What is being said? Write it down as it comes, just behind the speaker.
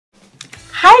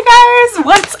Hi guys,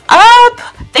 what's up?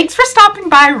 Thanks for stopping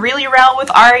by Really Real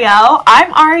with Ariel.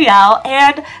 I'm Ariel,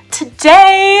 and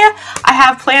today I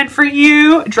have planned for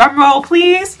you, drum roll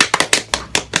please.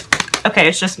 Okay,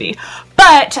 it's just me.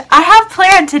 But I have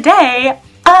planned today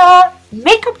a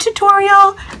makeup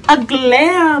tutorial, a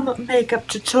glam makeup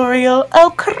tutorial.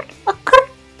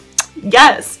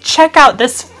 Yes, check out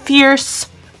this fierce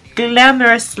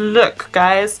glamorous look,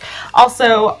 guys.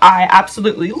 Also, I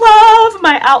absolutely love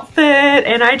my outfit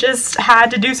and I just had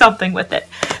to do something with it.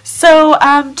 So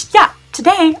yeah,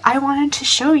 today I wanted to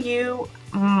show you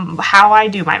how I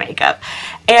do my makeup.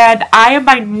 And I am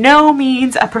by no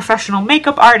means a professional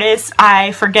makeup artist.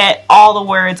 I forget all the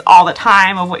words all the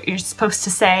time of what you're supposed to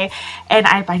say, and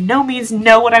I by no means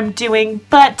know what I'm doing,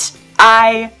 but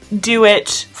I do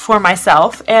it for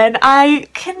myself, and I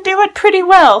can do it pretty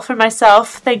well for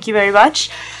myself. Thank you very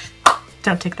much.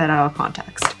 Don't take that out of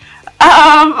context.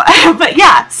 But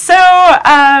yeah, so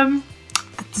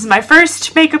this is my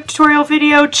first makeup tutorial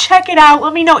video. Check it out.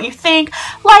 Let me know what you think.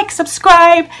 Like,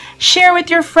 subscribe, share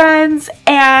with your friends,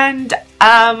 and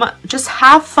just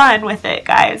have fun with it,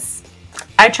 guys.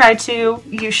 I try to.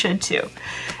 You should too.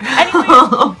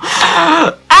 Anyway.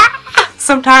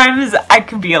 Sometimes I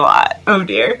can be a lot. Oh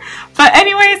dear. But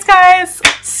anyways, guys,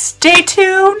 stay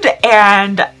tuned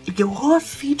and your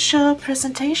feature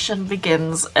presentation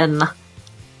begins in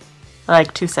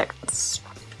like 2 seconds.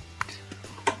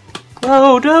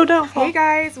 Oh, no. Hey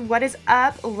guys, what is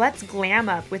up? Let's glam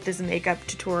up with this makeup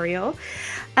tutorial.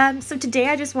 So today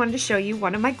I just wanted to show you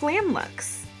one of my glam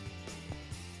looks.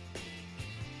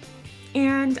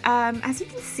 And as you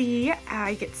can see,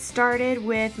 I get started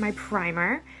with my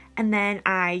primer. And then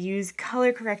I use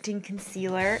color correcting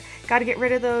concealer. Gotta get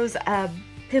rid of those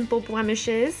pimple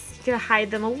blemishes. You gotta hide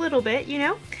them a little bit, you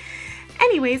know?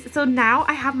 Anyways, so now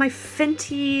I have my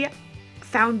Fenty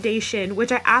foundation,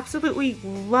 which I absolutely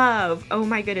love. Oh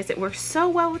my goodness, it works so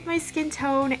well with my skin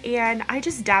tone, and I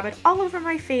just dab it all over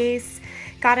my face.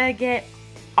 Gotta get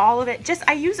all of it.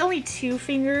 I use only 2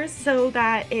 fingers so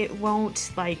that it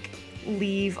won't like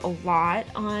leave a lot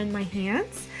on my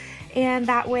hands. And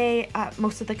that way,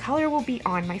 most of the color will be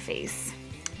on my face.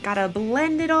 Gotta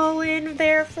blend it all in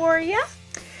there for you.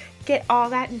 Get all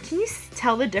that, and can you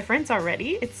tell the difference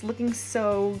already? It's looking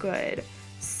so good.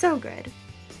 So good.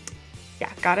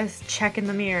 Yeah, gotta check in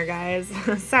the mirror, guys.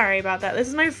 Sorry about that. This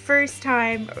is my first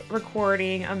time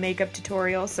recording a makeup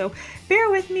tutorial, so bear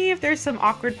with me if there's some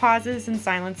awkward pauses and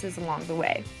silences along the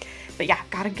way. But yeah,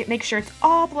 gotta make sure it's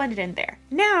all blended in there.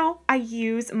 Now, I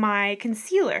use my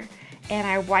concealer. And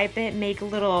I wipe it, make a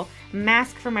little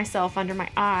mask for myself under my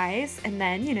eyes, and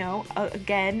then, you know,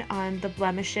 again on the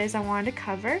blemishes I wanted to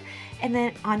cover, and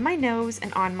then on my nose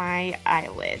and on my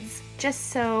eyelids, just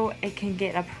so it can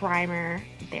get a primer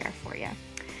there for you.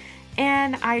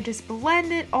 And I just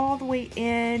blend it all the way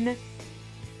in.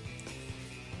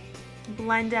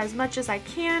 Blend as much as I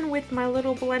can with my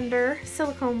little blender,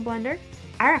 silicone blender.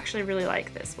 I actually really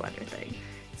like this blender thing.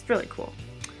 It's really cool.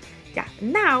 Yeah,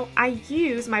 now I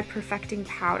use my perfecting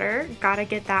powder. Gotta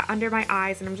get that under my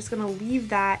eyes, and I'm just gonna leave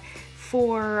that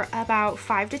for about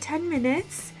 5 to 10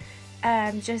 minutes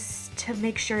just to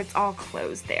make sure it's all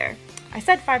closed there. I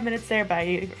said 5 minutes there, but I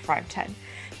need 5-10.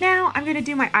 Now I'm gonna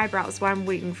do my eyebrows while I'm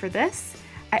waiting for this.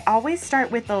 I always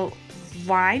start with a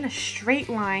line, a straight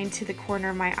line to the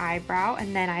corner of my eyebrow,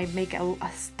 and then I make a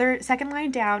second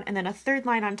line down and then a third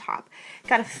line on top.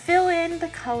 Gotta fill in the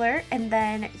color, and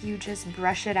then you just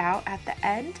brush it out at the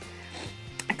end.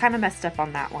 I kind of messed up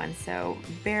on that one, so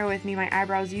bear with me. My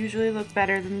eyebrows usually look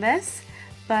better than this,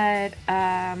 but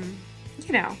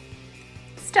you know,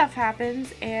 stuff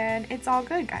happens and it's all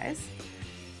good, guys.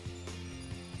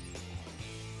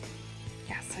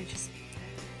 Yeah, so I just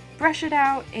brush it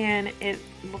out and it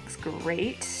looks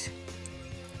great.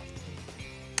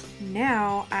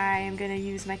 Now I am going to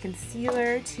use my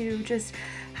concealer to just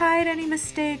hide any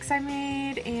mistakes I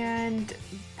made and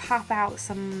pop out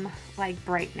some like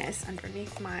brightness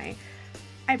underneath my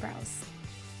eyebrows.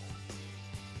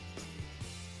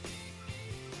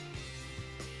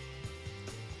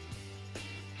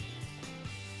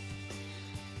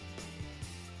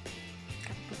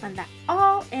 Gotta blend that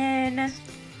all in.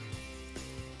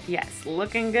 Yes,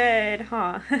 looking good,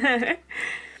 huh?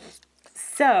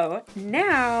 So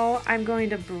now I'm going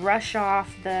to brush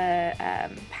off the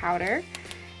powder,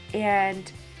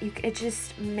 and it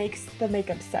just makes the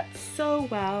makeup set so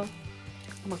well.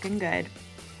 Looking good.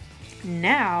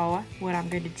 Now what I'm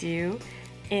going to do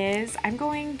is I'm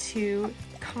going to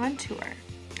contour.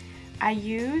 I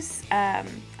use a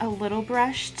little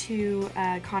brush to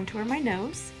contour my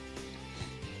nose.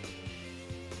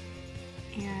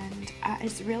 And and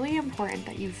it's really important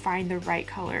that you find the right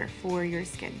color for your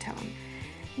skin tone.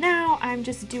 Now I'm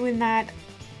just doing that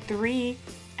 3,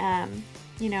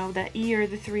 you know, the E or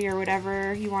the 3 or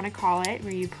whatever you want to call it,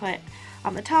 where you put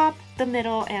on the top, the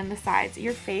middle, and the sides of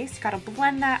your face. You gotta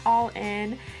blend that all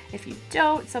in. If you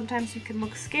don't, sometimes you can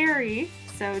look scary,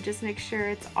 so just make sure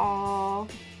it's all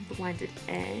blended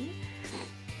in.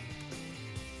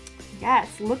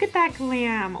 Yes, look at that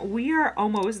glam. We are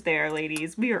almost there,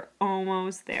 ladies. We are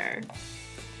almost there.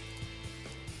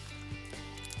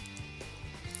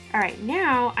 Alright,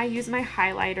 now I use my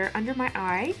highlighter under my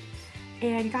eye,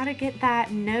 and you gotta get that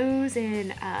nose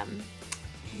and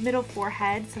middle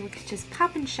forehead so it could just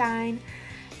pop and shine.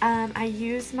 I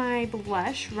use my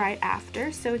blush right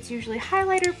after, so it's usually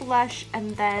highlighter, blush,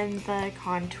 and then the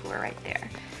contour right there.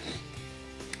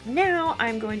 Now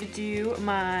I'm going to do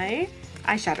my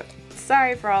eyeshadow.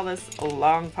 Sorry for all this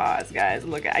long pause, guys.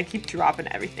 Look, I keep dropping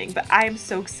everything, but I am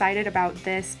so excited about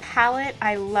this palette.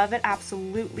 I love it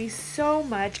absolutely so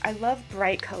much. I love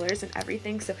bright colors and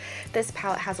everything, so this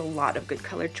palette has a lot of good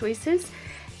color choices.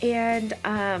 And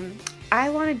I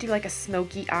want to do like a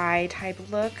smoky eye type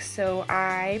look, so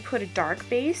I put a dark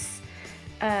base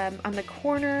on the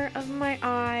corner of my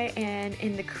eye and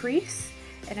in the crease,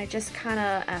 and I just kind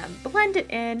of blend it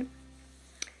in.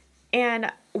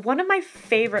 And one of my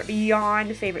favorite,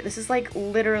 beyond favorite, this is like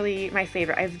literally my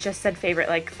favorite, I've just said favorite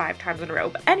like 5 times in a row,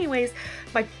 but anyways,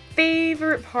 my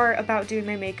favorite part about doing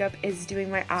my makeup is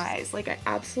doing my eyes. Like, I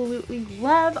absolutely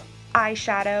love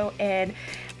eyeshadow and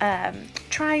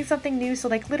trying something new. So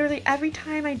like literally every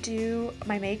time I do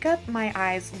my makeup, my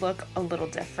eyes look a little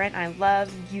different. I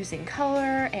love using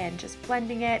color and just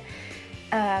blending it.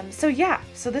 So yeah,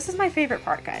 so this is my favorite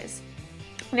part, guys.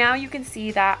 Now you can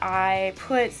see that I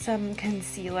put some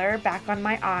concealer back on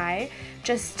my eye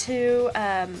just to,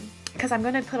 because I'm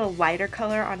going to put a lighter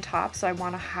color on top, so I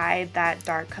want to hide that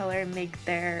dark color and make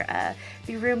there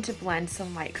be room to blend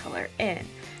some light color in.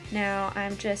 Now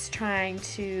I'm just trying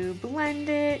to blend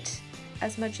it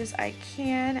as much as I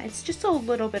can. It's just a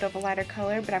little bit of a lighter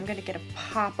color, but I'm going to get a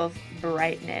pop of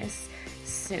brightness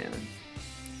soon.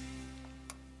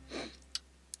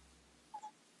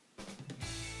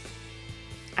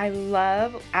 I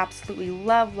love, absolutely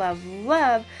love, love,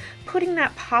 love putting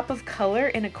that pop of color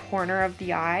in a corner of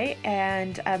the eye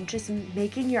and just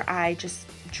making your eye just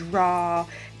draw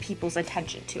people's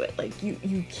attention to it. Like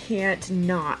you can't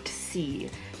not see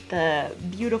the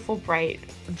beautiful bright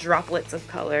droplets of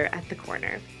color at the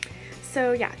corner.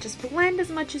 So yeah, just blend as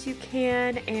much as you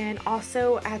can, and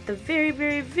also at the very,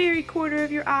 very, very corner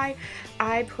of your eye,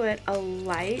 I put a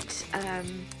light,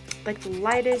 like the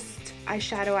lightest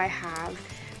eyeshadow I have,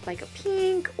 like a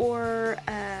pink or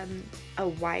a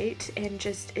white, and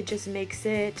it just makes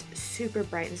it super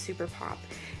bright and super pop.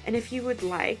 And if you would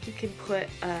like, you can put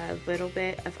a little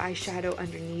bit of eyeshadow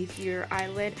underneath your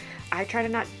eyelid. I try to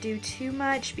not do too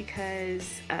much because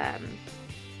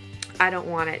I don't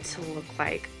want it to look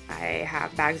like I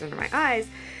have bags under my eyes.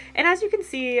 And as you can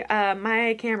see,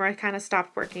 my camera kind of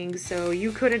stopped working, so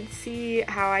you couldn't see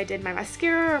how I did my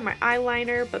mascara or my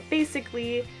eyeliner, but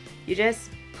basically you just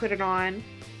put it on.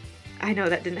 I know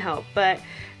that didn't help, but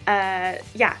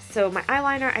yeah, so my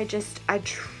eyeliner,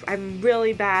 I'm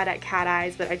really bad at cat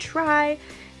eyes, but I try.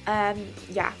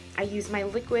 Yeah, I use my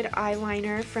liquid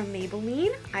eyeliner from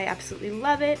Maybelline. I absolutely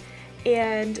love it.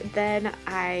 And then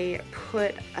I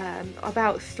put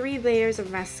about 3 layers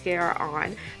of mascara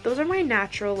on. Those are my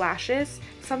natural lashes.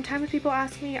 Sometimes people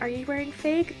ask me, are you wearing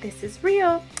fake? This is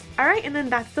real. All right, and then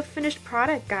that's the finished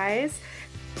product, guys.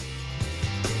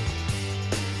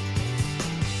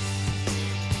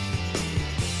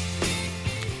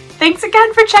 Thanks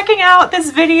again for checking out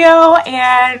this video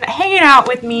and hanging out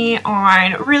with me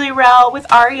on Really Real with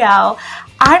Ariel.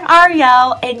 I'm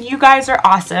Ariel and you guys are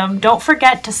awesome. Don't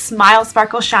forget to smile,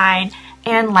 sparkle, shine,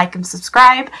 and like and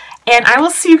subscribe. And I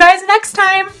will see you guys next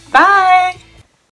time. Bye!